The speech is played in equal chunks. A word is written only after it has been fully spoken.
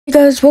Hey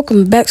guys,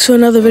 welcome back to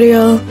another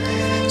video.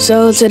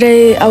 So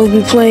today I will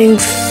be playing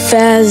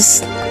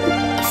Faz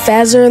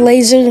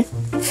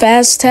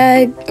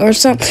Tag or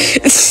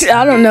something.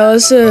 I don't know.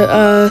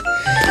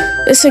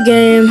 It's a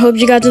game. Hope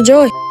you guys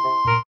enjoy.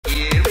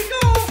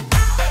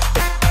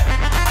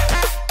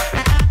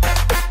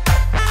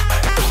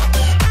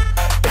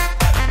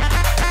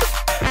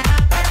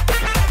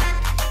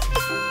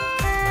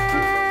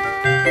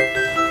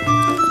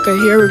 Okay,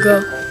 here we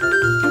go.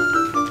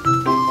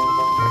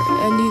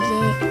 I need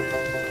that.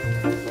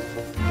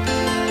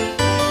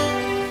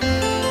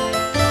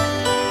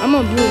 I'm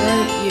on blue,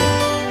 right? Yeah.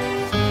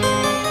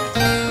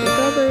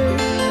 Recover.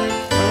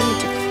 Oh, let me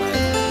take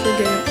 5.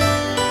 Forget it.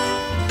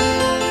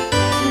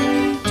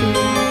 3, 2,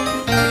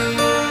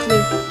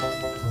 clear.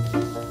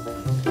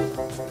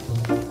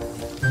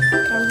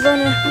 I'm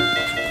running.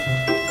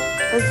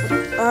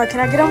 Can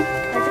I get him?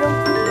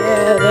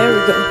 Yeah, there we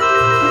go.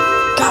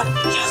 Got it.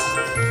 Yes.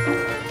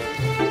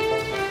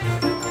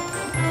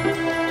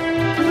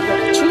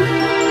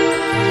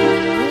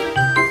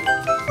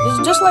 It's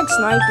just like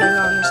sniping,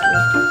 honestly.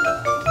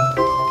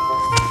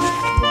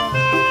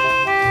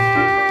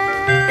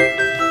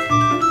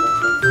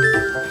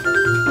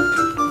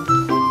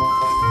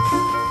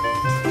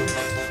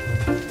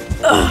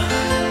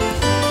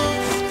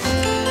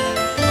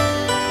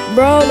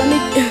 Bro, let me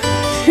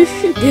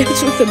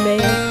dance with the man.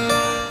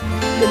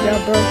 Good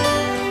job, bro.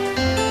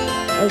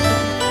 Okay.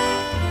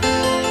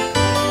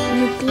 Let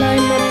me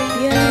climb up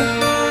here.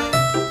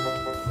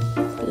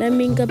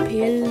 Climbing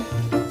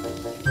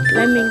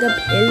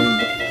uphill.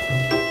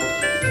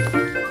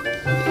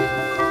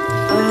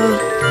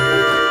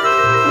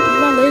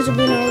 My laser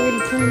beam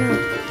already turned out.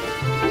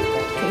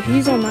 Okay,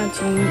 he's on my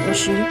team, or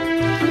she.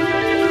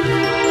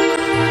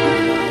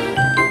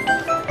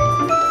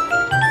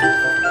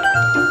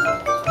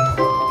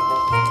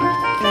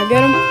 Can I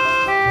get him?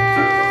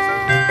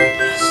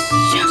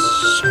 Yes.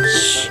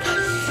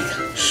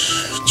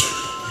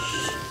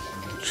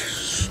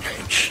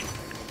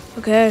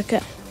 Okay.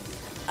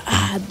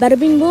 Bada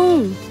bing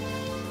boom.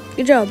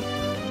 Good job.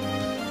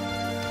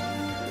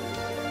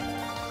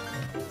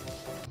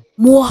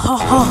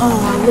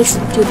 Mwahaha,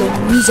 listen to the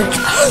music.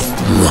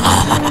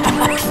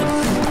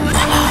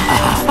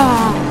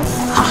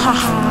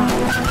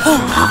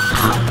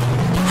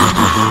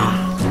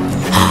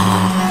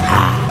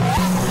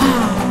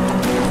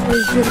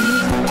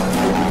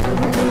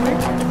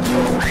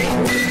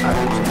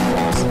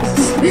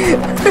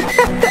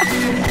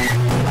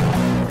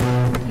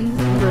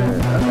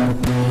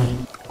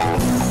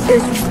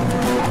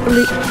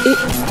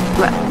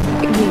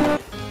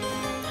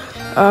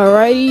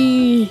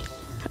 Alrighty,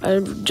 I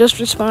just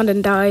respawned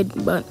and died,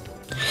 but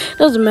it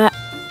doesn't matter.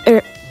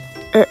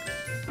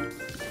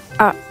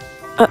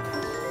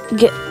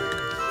 Get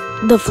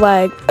the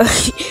flag.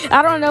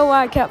 I don't know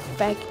why I kept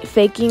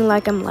faking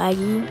like I'm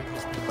laggy,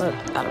 but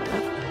I don't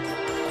know.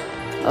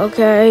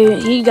 Okay,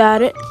 he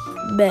got it.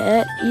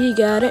 Bet he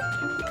got it.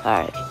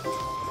 Alright,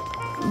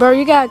 bro,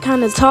 you gotta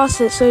kind of toss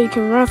it so you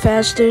can run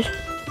faster,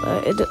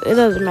 but it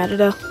doesn't matter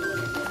though.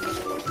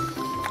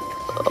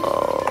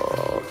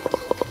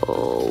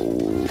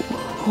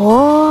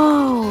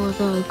 Oh,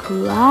 the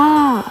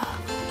claw.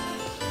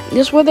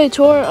 This where they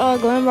tore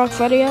Glen Rock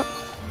Freddy up?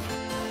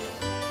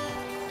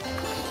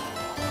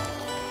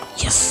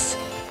 Yes.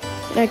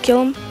 Did I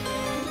kill him?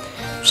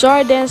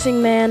 Sorry,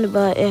 dancing man,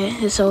 but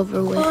it's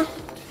over with.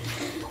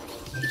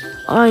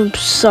 I'm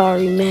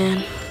sorry,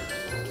 man.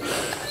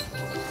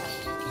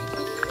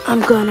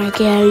 I'm gonna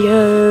kill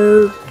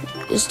you.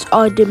 It's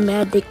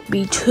automatic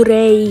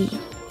betray.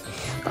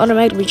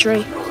 Automatic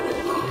betray.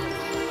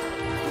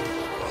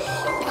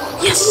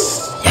 Yes.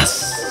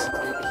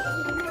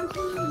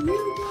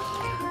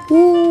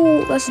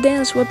 Ooh, let's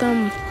dance with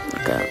them.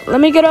 Okay, let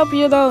me get up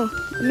here though.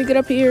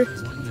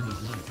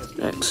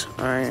 Thanks.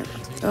 All right.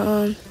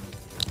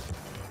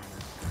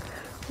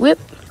 Whip.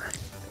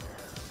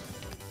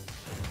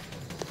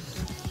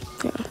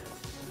 Okay.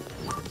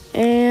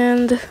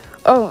 And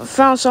oh,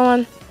 found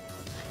someone.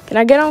 Can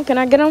I get him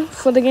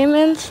before the game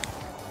ends?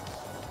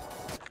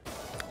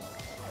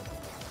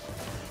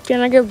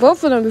 Can I get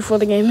both of them before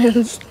the game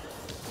ends?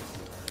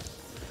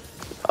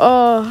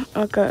 Oh,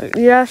 okay.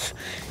 Yes.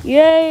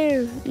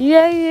 Yay.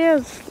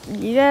 Yes.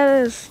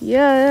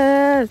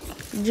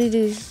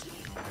 GG's.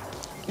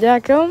 Did I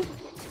kill him?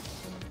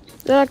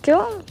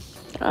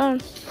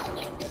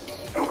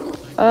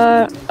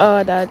 Oh,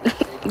 I died.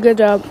 Good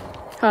job.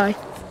 Hi.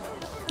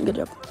 Good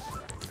job.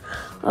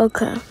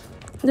 Okay.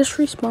 Just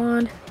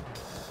respawn.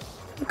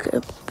 Okay,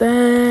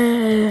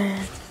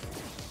 bad.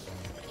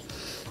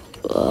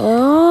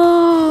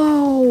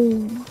 Oh.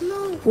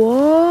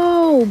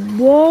 Whoa.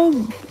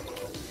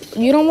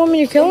 You don't want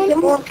me to kill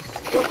him?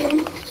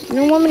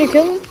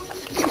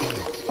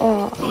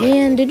 Oh,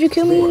 man, did you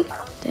kill me?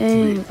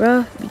 Dang,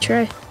 bro,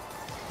 betray.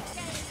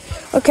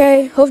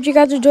 Okay, hope you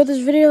guys enjoyed this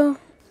video.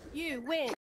 You win.